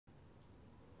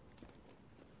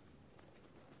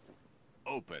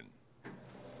open.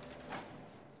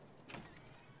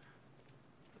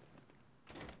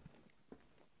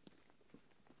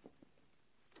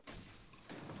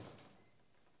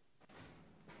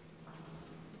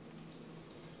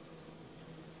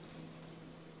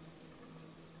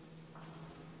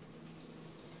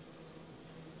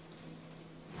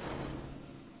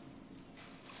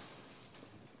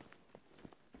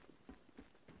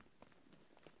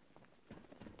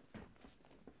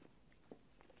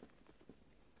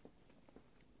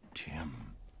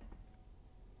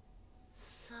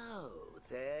 So,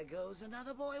 there goes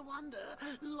another boy wonder,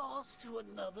 lost to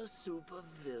another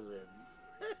supervillain.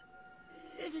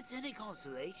 If it's any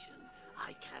consolation,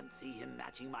 I can't see him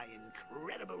matching my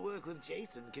incredible work with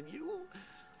Jason, can you?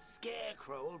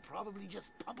 Scarecrow will probably just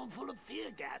pump him full of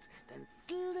fear gas, then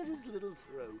slit his little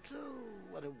throat.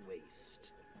 Oh, what a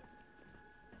waste.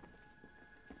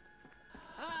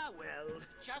 Ah, well,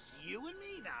 just you and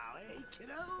me now, eh,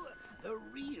 kiddo? The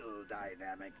real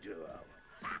dynamic duo.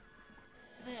 Ha!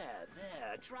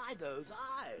 There, try those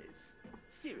eyes.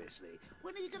 Seriously,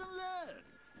 when are you gonna learn?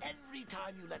 Every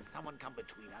time you let someone come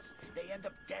between us, they end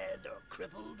up dead or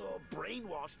crippled or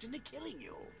brainwashed into killing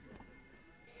you.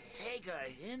 Take a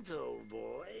hint, old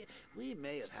boy. We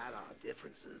may have had our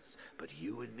differences, but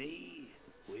you and me,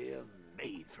 we're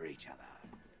made for each other.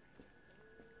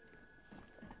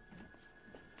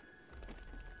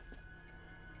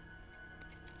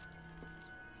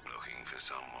 Looking for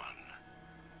someone.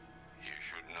 You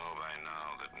should know by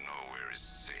now that nowhere is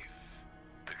safe.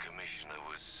 The Commissioner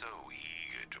was so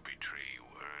eager to betray you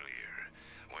earlier,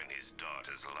 when his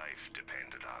daughter's life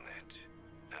depended on it.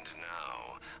 And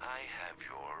now, I have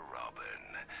your Robin,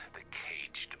 the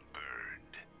caged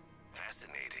bird.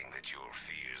 Fascinating that your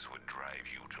fears would drive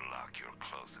you to lock your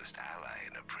closest ally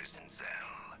in a prison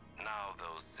cell. Now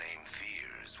those same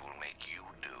fears will make you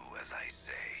do as I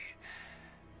say.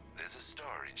 There's a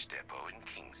storage depot in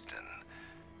Kingston.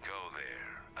 Go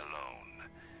there, alone.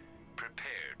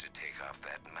 Prepare to take off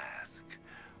that mask,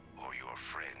 or your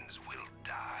friends will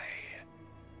die.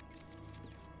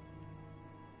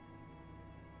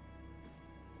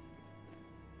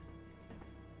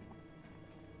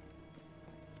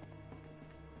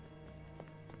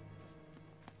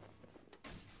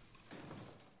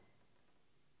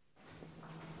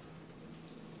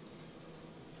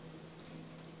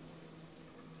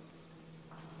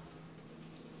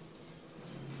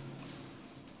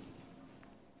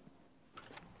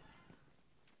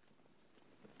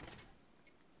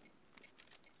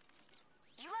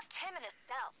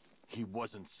 He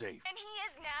wasn't safe. And he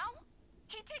is now?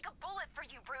 He'd take a bullet for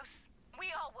you, Bruce. We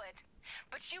all would.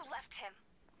 But you left him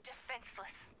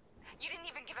defenseless. You didn't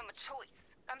even give him a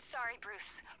choice. I'm sorry,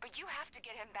 Bruce, but you have to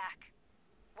get him back.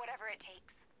 Whatever it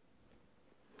takes.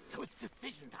 So it's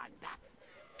decision time, Bats.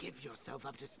 Give yourself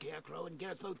up to Scarecrow and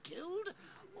get us both killed?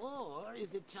 Or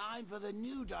is it time for the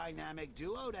new dynamic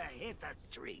duo to hit the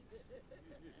streets?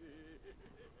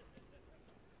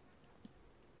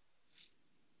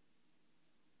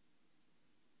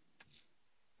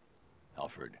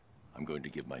 Alfred, I'm going to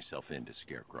give myself in to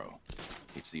Scarecrow.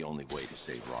 It's the only way to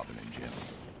save Robin and Jim.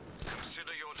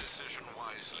 Consider your decision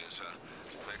wisely, sir.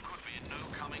 There could be no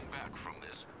coming back from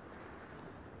this.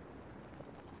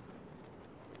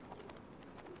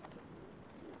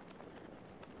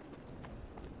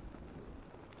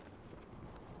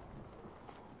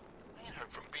 I ain't heard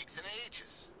from Beaks in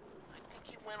ages. I think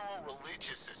he went all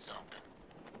religious or something.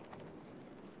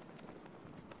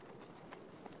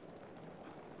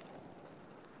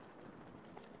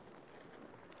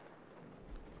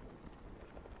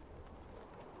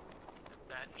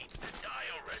 That needs to die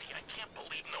already. I can't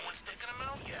believe no one's taken him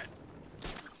out yet.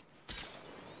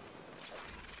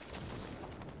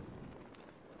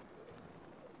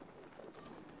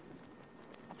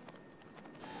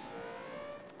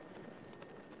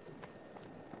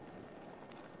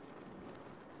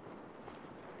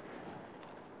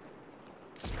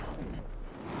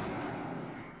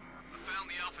 I found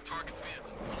the Alpha target's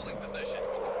vehicle. Holding position.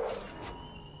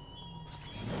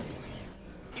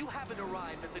 You haven't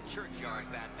arrived at the churchyard,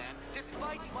 Batman,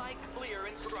 despite my clear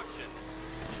instruction.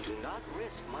 Do not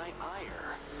risk my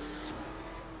ire.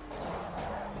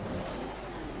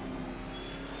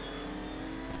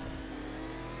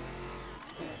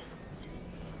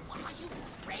 Are you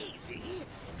crazy?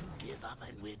 Give up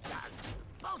and we're done.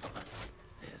 Both of us.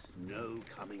 There's no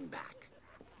coming back.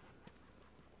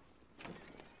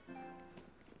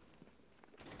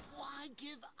 Why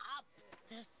give up?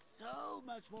 There's so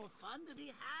much more fun to be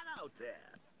had out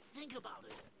there. Think about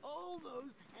it. All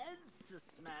those heads to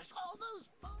smash, all those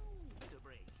bones to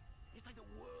break. It's like the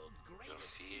world's greatest. Your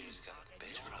fears got the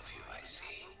better of you, I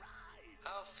see.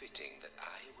 How fitting that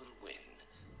I will win,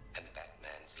 and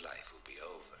Batman's life will be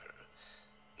over.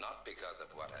 Not because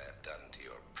of what I have done to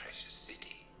your precious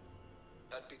city,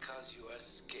 but because you are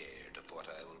scared of what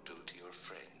I will do to your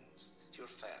friends, your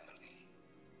family.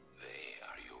 They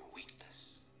are your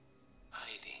weakness,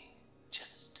 hiding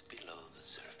just below the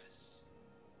surface.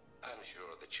 I'm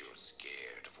sure that you're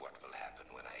scared of what will happen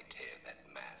when I tear that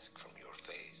mask from your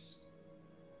face.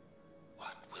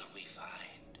 What will we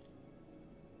find?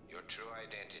 Your true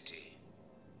identity,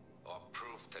 or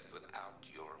proof that without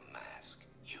your mask,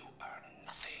 you are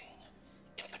nothing.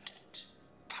 Impotent,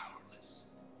 powerless,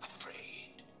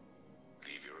 afraid.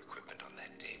 Leave your equipment on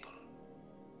that table,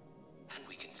 and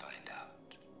we can find out.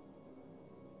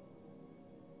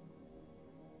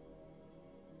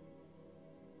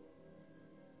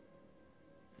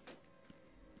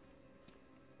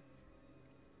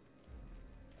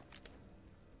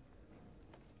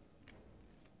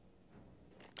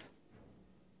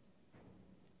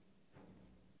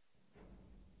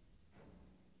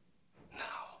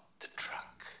 Now, the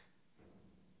truck.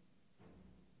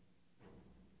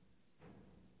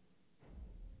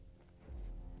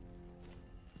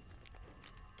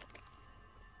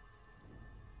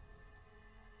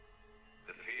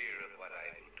 The fear of what I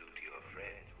will do to your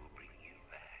friends will bring you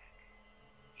back.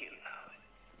 You know it.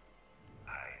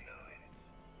 I know it.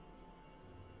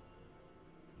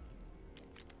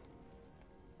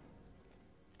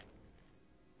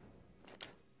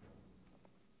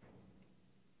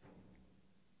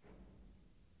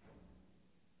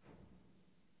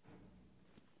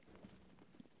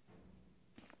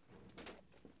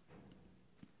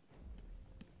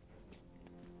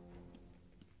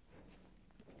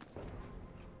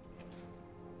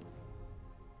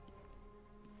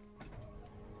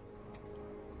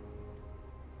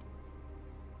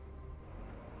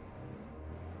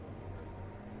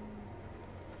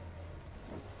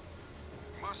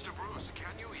 Master Bruce,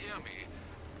 can you hear me?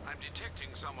 I'm detecting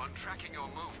someone tracking your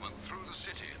movement through the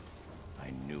city.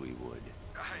 I knew he would.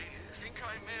 I think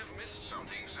I may have missed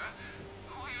something, sir.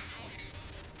 Who are you talking?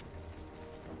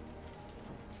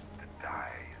 The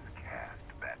die is cast,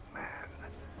 Batman.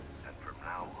 And from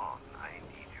now on, I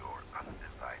need your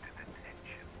undivided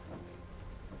attention.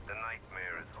 The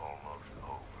nightmare is almost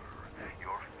over.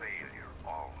 Your failure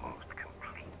almost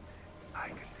complete. I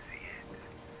can see it.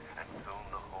 And soon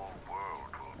the whole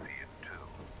world will see it too.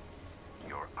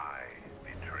 Your eyes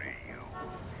betray you.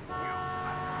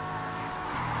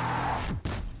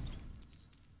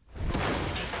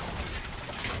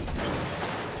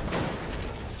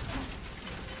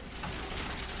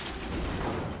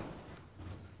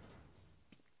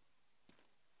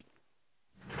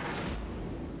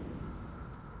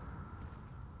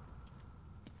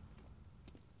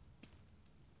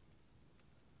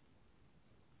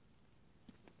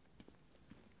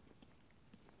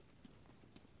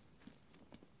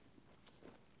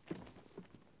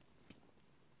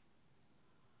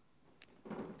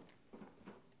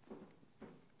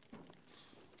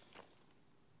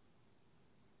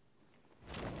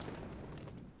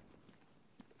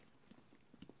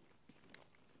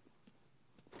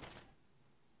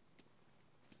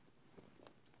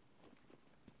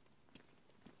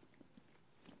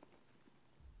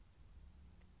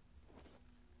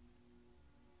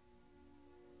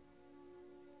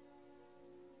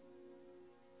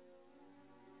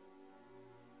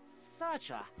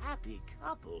 Such a happy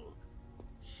couple.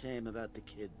 Shame about the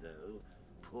kid, though.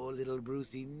 Poor little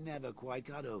Brucey never quite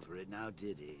got over it now,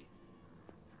 did he?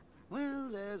 Well,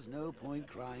 there's no point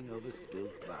crying over spilled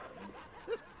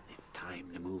blood. It's time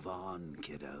to move on,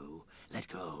 kiddo. Let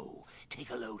go.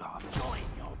 Take a load off. Join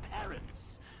your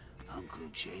parents. Uncle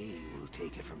Jay will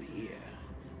take it from here.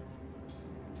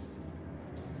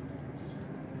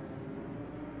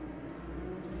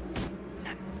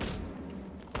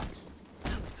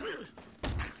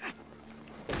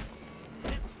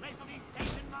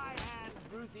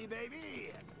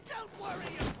 Baby, don't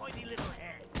worry your pointy little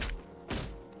head.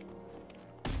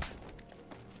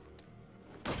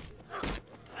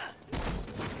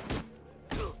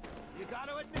 You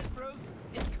gotta admit, Bruce,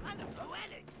 it's kind of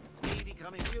poetic. Me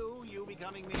becoming you, you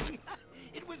becoming me.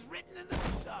 It was written in the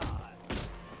stars.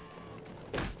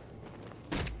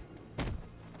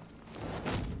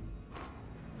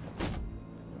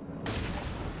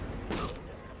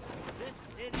 This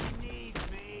city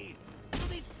needs me. To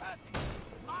be perfect.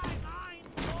 My mind,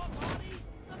 your body,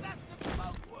 the best of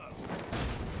both worlds.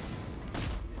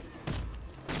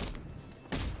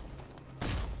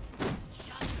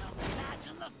 Just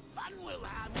imagine the fun we'll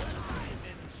have when I'm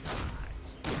in charge.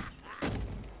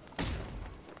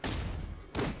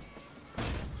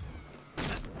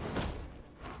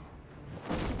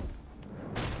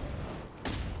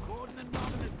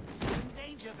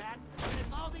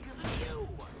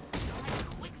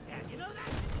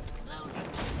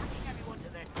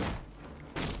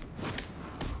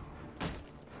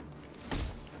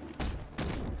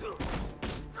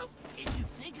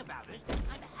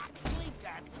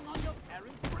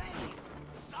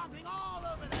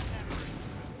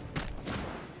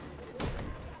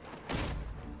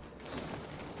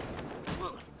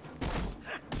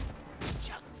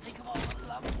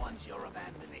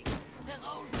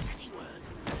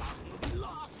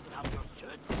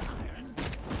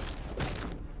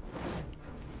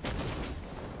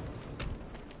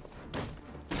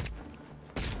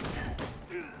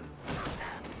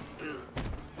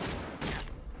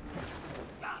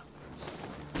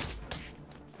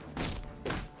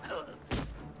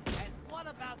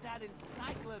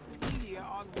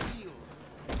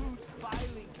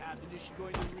 And is she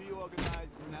going to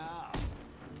reorganize now?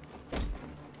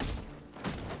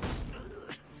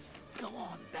 Go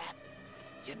on, Bats.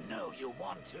 You know you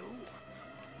want to.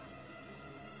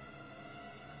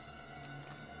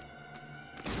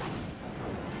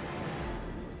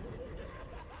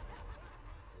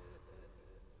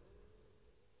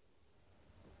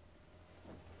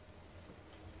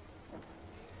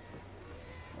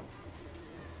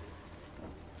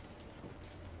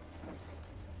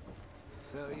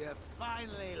 So you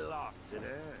finally lost it,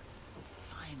 eh?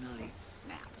 Finally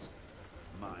snapped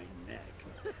my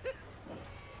neck.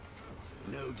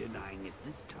 No denying it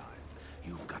this time.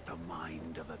 You've got the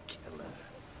mind of a killer.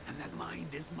 And that mind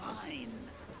is mine.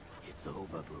 It's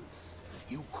over, Bruce.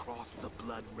 You crossed the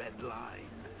blood-red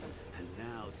line. And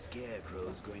now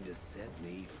Scarecrow's going to set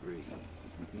me free.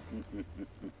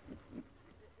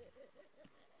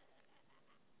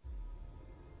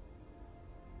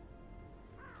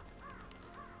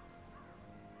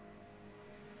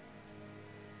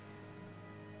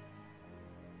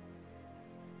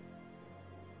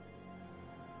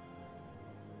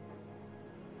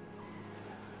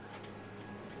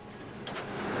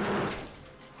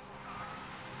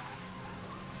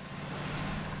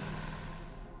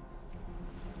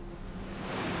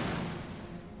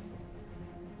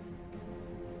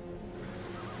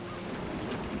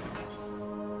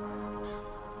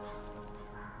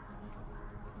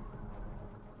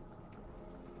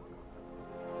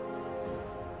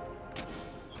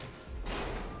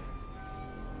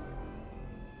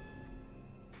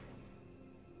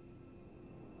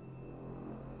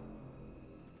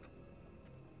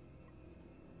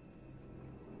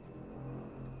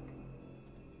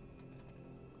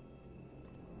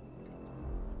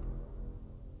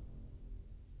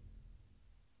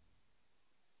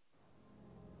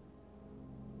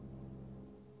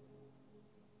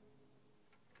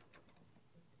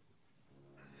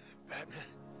 Batman,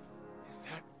 is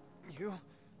that you?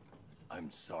 I'm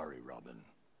sorry, Robin.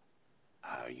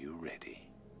 Are you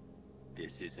ready?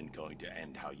 This isn't going to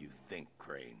end how you think,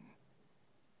 Crane.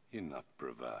 Enough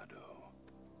bravado.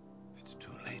 It's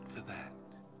too late for that.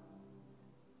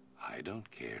 I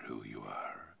don't care who you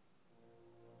are,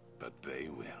 but they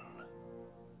will.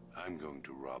 I'm going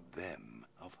to rob them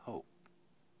of hope.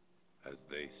 As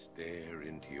they stare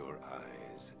into your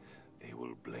eyes, they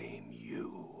will blame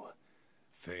you.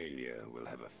 Failure will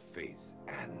have a face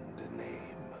and a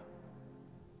name.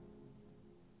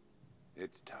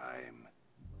 It's time.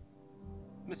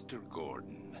 Mr.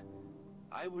 Gordon,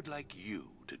 I would like you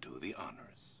to do the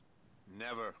honors.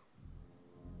 Never.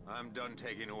 I'm done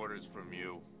taking orders from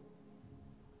you.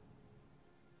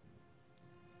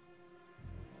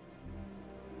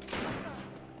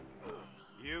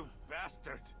 You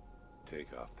bastard!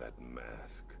 Take off that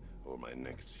mask, or my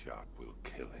next shot will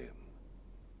kill him.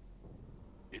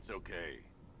 It's okay.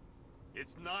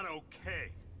 It's not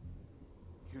okay.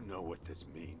 You know what this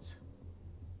means.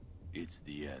 It's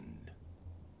the end.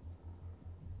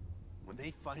 When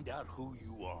they find out who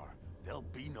you are, there'll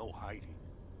be no hiding.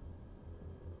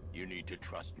 You need to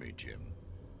trust me, Jim.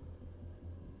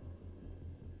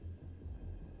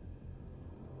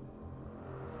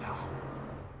 Now.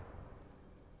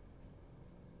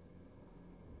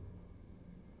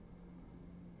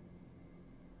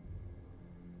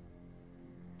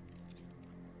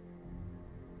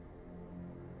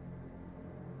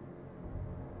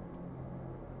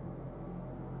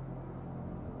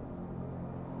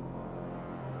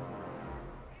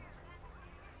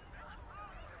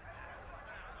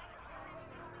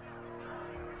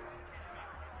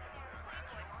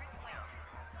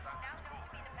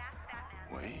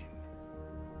 Wayne.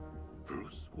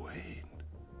 Bruce Wayne.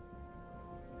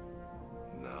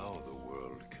 Now the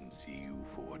world can see you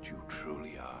for what you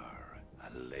truly are.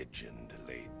 A legend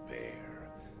laid bare.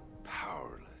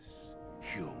 Powerless.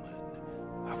 Human.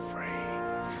 Afraid.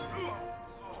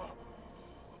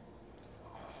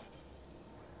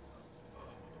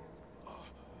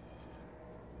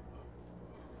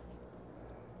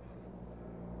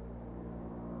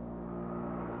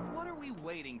 What are we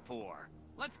waiting for?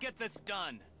 Let's get this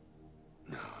done.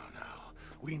 No.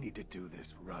 We need to do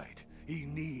this right. He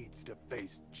needs to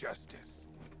face justice.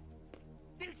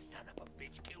 This son of a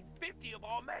bitch killed 50 of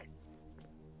our men.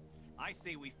 I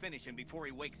say we finish him before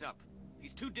he wakes up.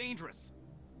 He's too dangerous.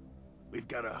 We've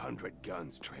got 100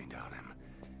 guns trained on him.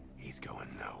 He's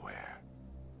going nowhere.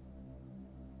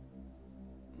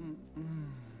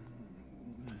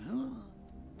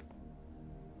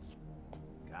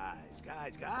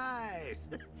 Guys!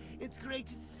 It's great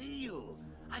to see you.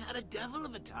 I've had a devil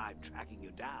of a time tracking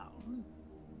you down.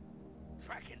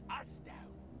 Tracking us down.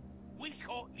 We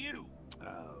caught you.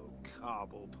 Oh,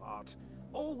 Cobblepot.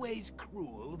 Always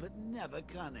cruel, but never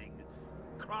cunning.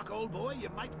 Croc, old boy, you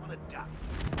might want to duck.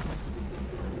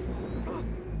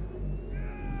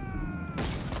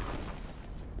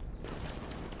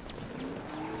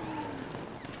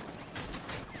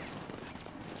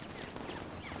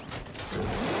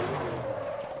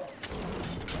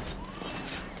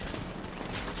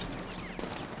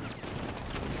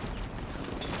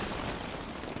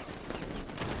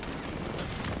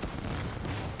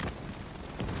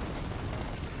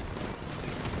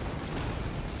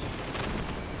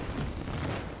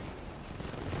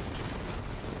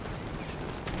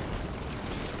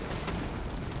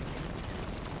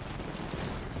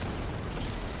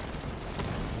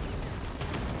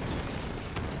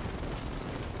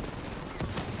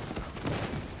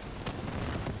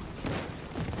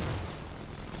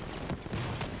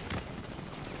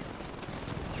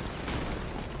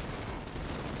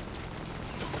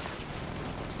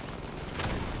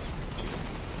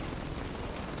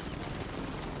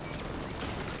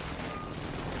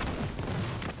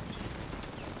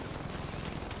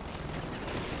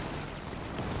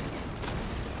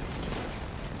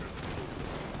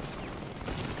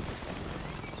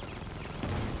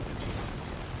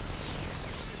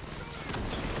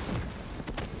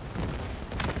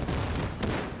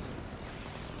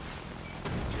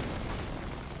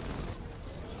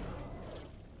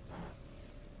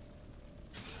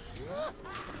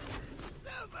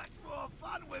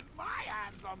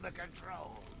 The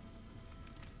controls.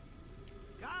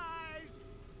 Guys,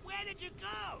 where did you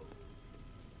go?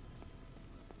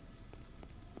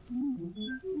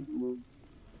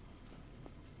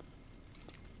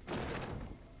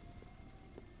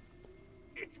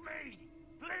 It's me!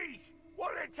 Please!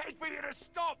 Won't it take me to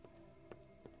stop?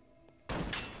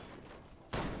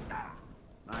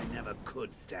 I never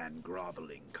could stand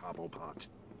groveling, Cobblepot.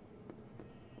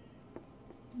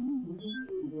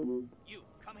 You,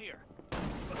 come here.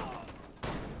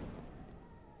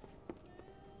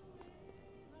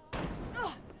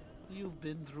 You've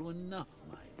been through enough,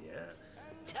 my dear.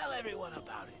 Tell everyone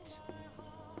about it.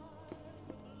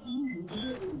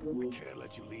 We can't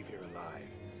let you leave here alive.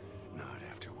 Not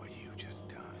after what you've just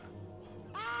done.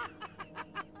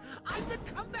 I'm the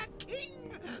comeback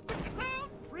king! The crown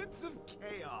prince of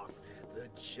chaos! The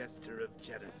jester of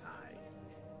genocide.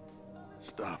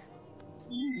 Stop.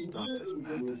 Stop this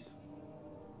madness.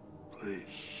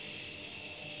 Please.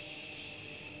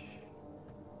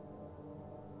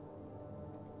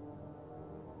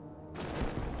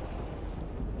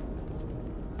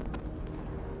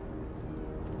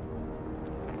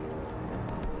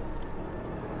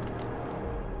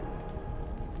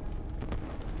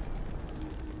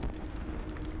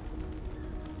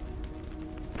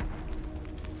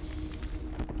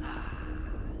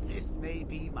 This may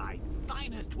be my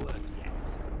finest work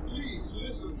yet. Please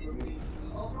listen to me.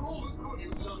 After all the good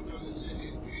you've done for the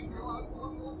city, think about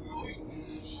what you're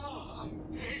doing. Sir, I'm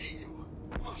begging you.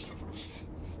 Master Bruce,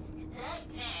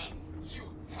 Batman, you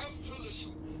have to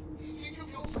listen. Think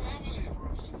of your family,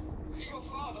 Bruce. Your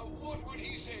father, what would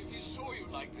he say if he saw you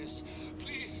like this?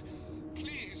 Please,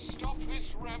 please stop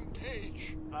this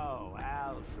rampage. Oh,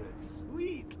 Alfred.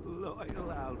 Sweet,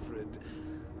 loyal Alfred.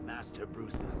 Master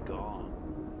Bruce is gone.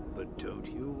 But don't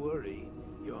you worry.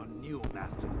 Your new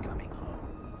master's coming home.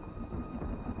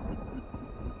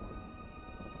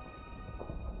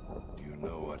 Do you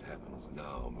know what happens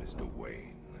now, Mr.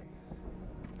 Wayne?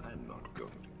 I'm not going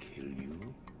to kill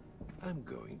you. I'm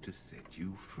going to set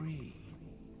you free.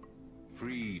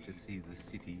 Free to see the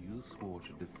city you swore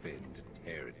to defend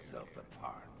tear itself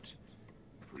apart.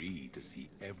 Free to see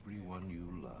everyone you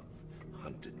love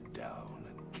hunted down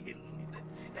and killed.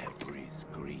 Every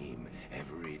scream,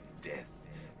 every death.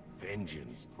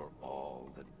 Vengeance for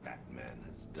all that Batman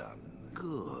has done.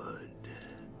 Good.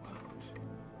 What?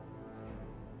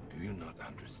 Do you not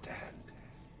understand?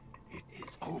 It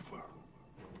is over.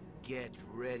 Get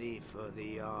ready for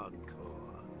the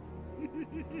encore.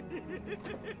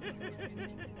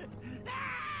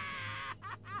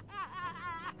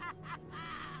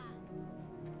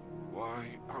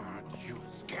 Why aren't you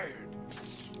scared?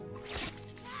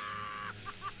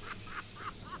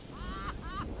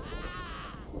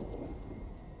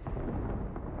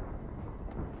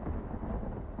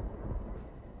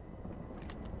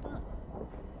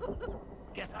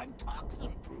 Guess I'm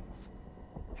toxin-proof.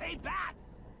 Hey, Bats!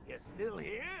 You still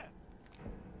here?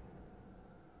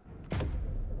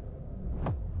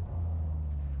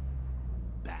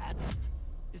 Bats?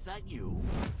 Is that you?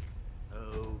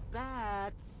 Oh,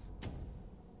 Bats!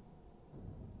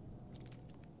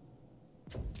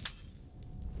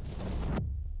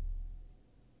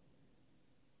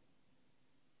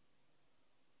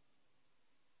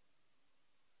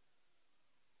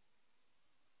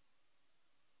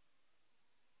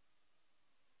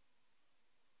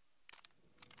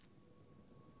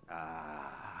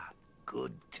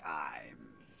 good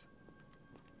times.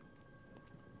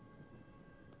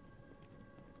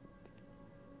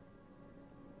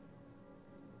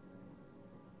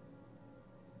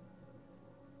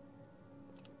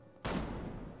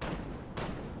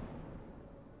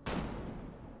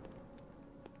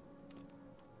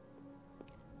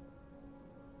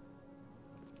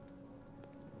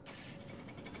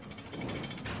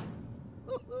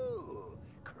 Woohoo!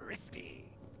 Crispy.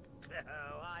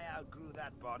 Oh, I outgrew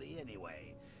that body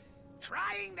anyway.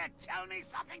 Trying to tell me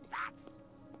something, Bats?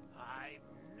 I'm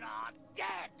not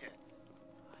dead.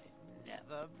 I've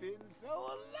never been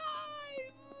so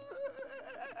alive.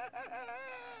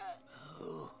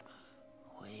 Oh,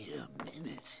 wait a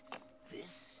minute.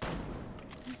 This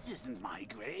isn't my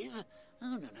grave.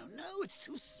 Oh, no, it's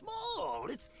too small.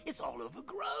 It's all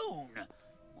overgrown.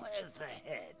 Where's the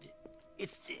head?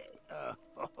 It's it.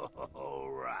 Oh,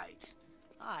 right.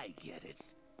 I get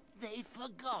it. They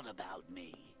forgot about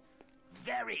me.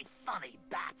 Very funny,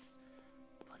 Bats.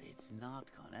 But it's not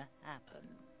gonna happen.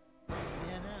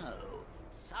 You know,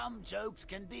 some jokes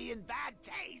can be in bad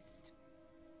taste.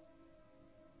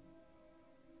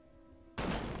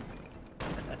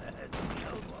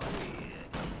 Nobody.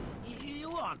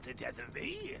 You aren't the death of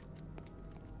me.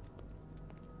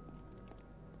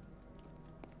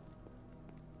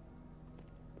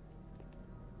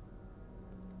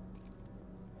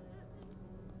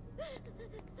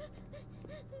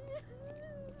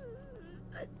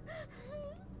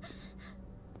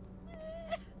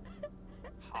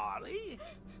 Harley?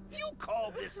 You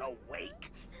call this a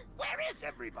wake? Where is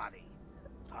everybody?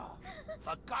 Oh,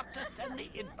 forgot to send me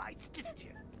invites, didn't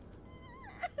you?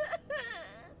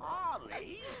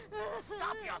 Harley,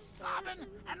 stop your sobbing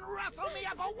and rustle me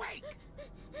up awake!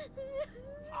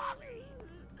 Harley!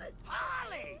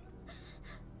 Harley!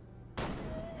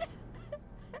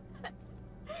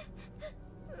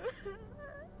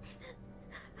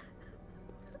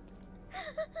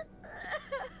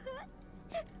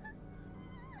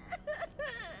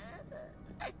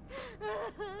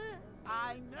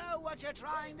 I know what you're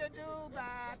trying to do,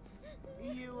 Bats.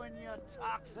 You and your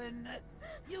toxin.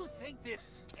 You think this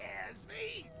scares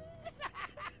me?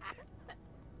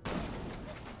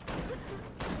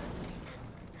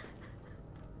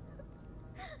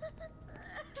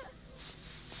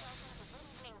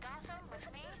 In Gotham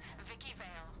with me, Vicky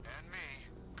Vale. And me,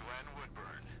 Glenn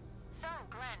Woodburn. So,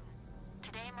 Glenn,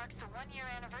 today marks the one-year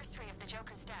anniversary of the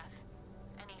Joker's death.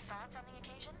 Any thoughts on the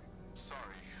occasion?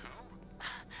 Sorry, who?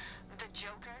 The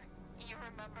Joker, you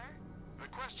remember? The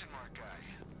question mark guy.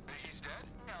 He's dead?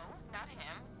 No, not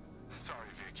him. Sorry,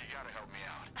 Vic, you gotta help me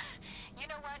out. You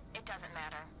know what? It doesn't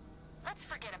matter. Let's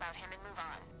forget about him and move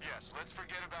on. Yes, let's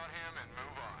forget about him and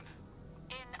move on.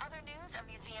 In other news, a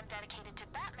museum dedicated to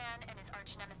Batman and his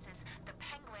arch-nemesis, the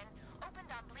Penguin, opened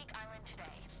on Bleak Island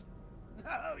today.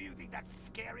 Oh, you think that's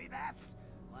scary, Bats?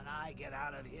 When I get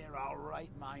out of here, I'll write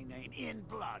my name in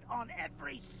blood on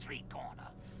every street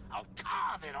corner. I'll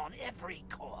carve it on every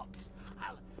corpse.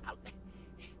 I'll...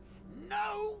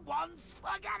 No one's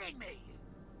forgetting me!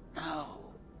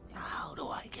 No. How do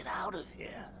I get out of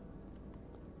here?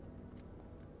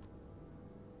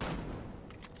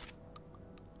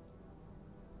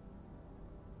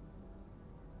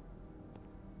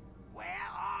 Where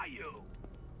are you?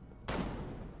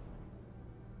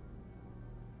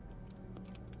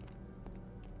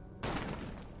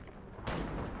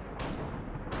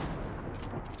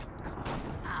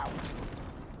 Come out!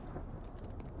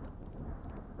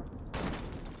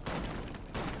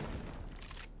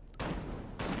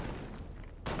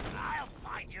 I'll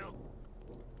find you!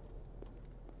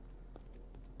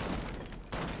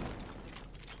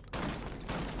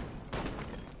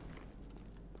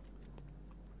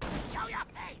 Show your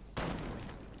face!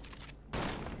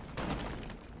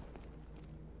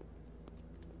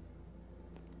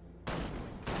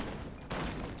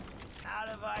 Out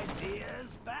of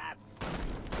ideas, Bats?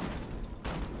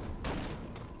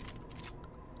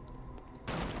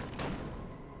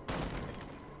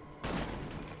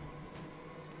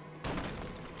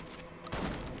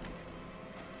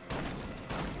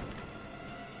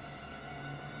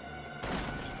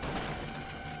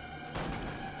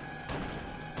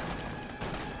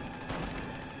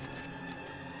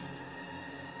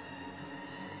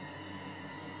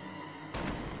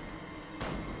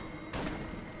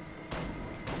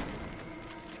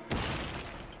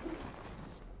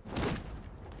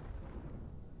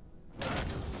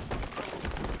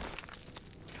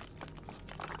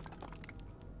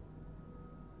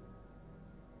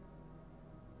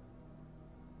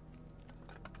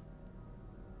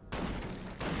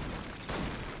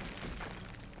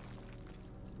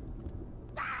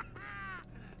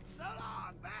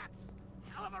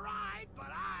 right, but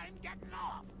I'm getting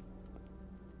off.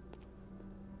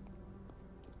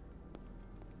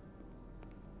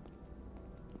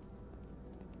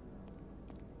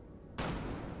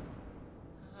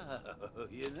 Oh,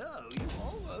 you know, you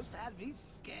almost had me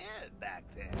scared back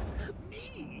there.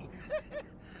 Me?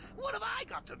 What have I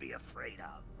got to be afraid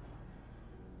of?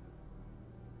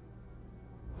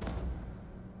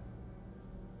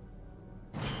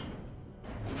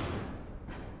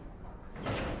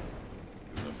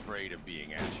 You're afraid of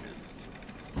being ashes.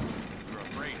 You're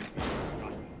afraid of being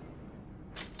forgotten.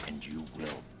 And you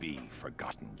will be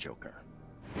forgotten, Joker.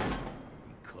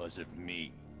 Because of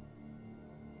me.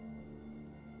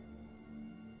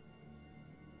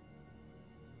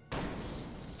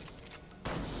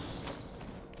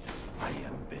 I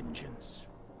am vengeance.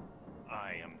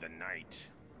 I am the Knight.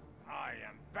 I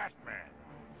am Batman.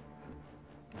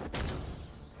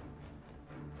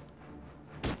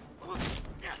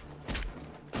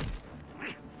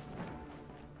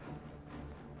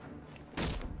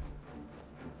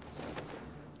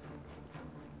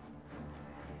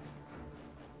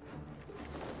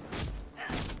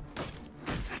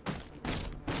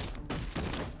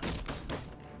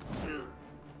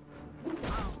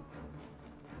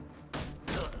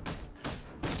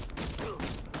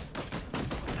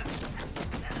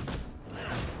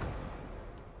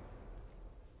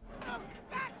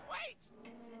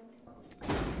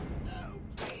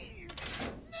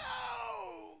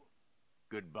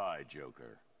 Goodbye,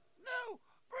 Joker. No!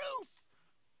 Bruce!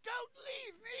 Don't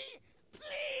leave me!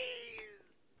 Please!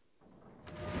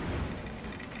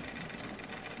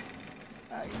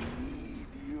 I need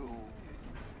you.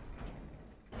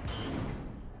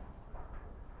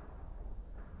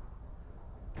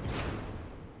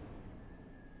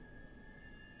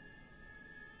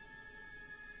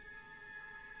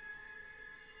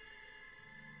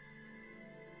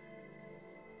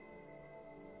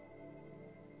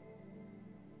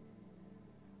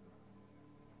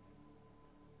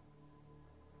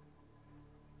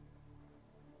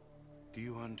 Do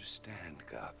you understand,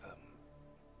 Gotham?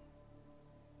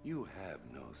 You have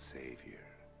no savior.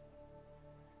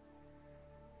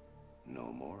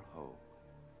 No more hope.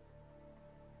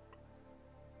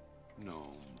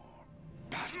 No more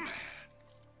Batman.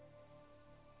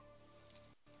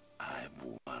 I've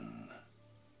won.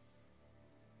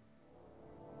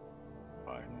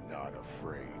 I'm not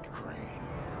afraid, Crane.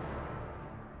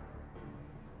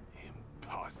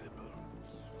 Impossible.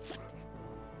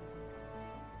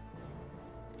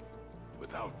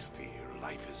 Without fear,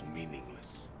 life is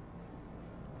meaningless.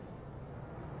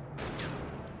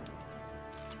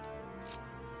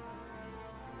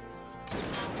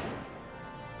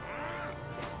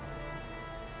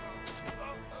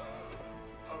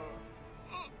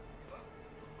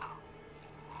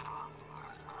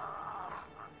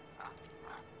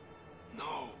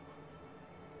 No.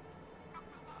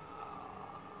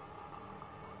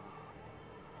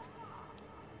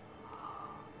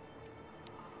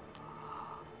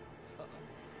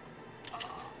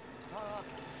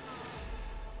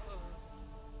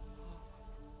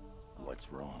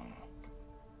 What's wrong?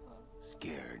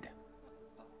 Scared?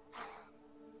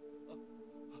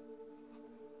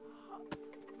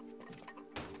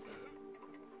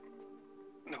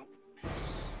 No.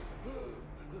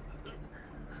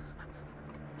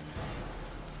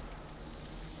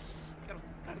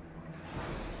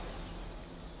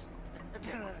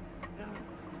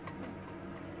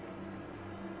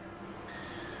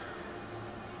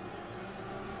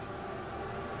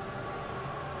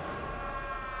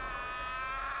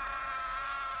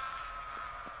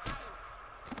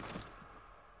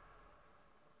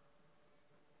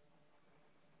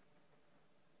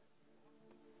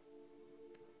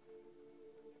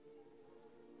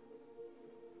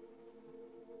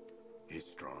 He's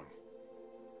strong.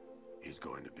 He's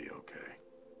going to be okay.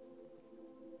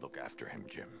 Look after him,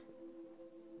 Jim.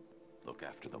 Look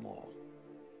after them all.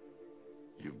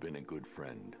 You've been a good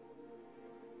friend.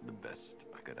 The best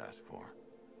I could ask for.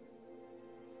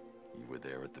 You were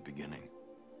there at the beginning.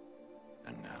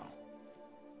 And now,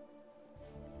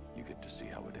 you get to see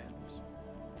how it ends.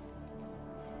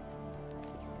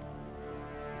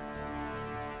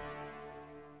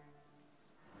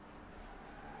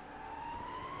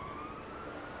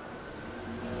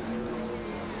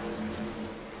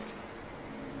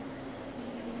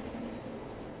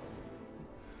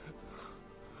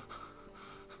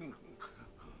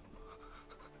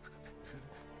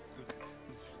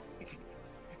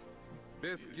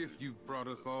 Best gift you've brought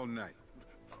us all night.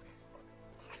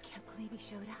 I can't believe he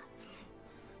showed up.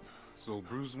 So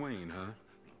Bruce Wayne, huh?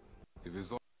 If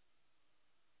it's all...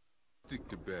 stick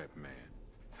to Batman.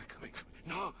 They're coming from...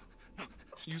 No!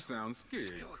 You sound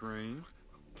scared, Crane.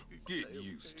 Get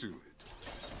used to it.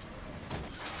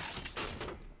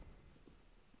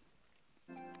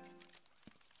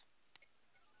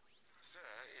 Sir,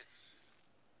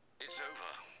 it's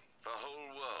over. The whole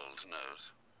world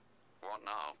knows. What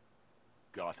now?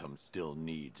 Gotham still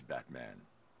needs Batman.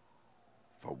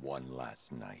 For one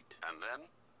last night. And then?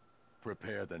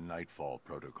 Prepare the Nightfall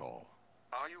Protocol.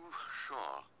 Are you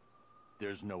sure?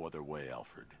 There's no other way,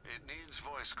 Alfred. It needs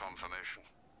voice confirmation.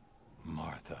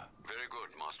 Martha. Very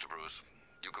good, Master Bruce.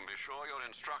 You can be sure your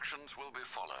instructions will be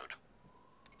followed.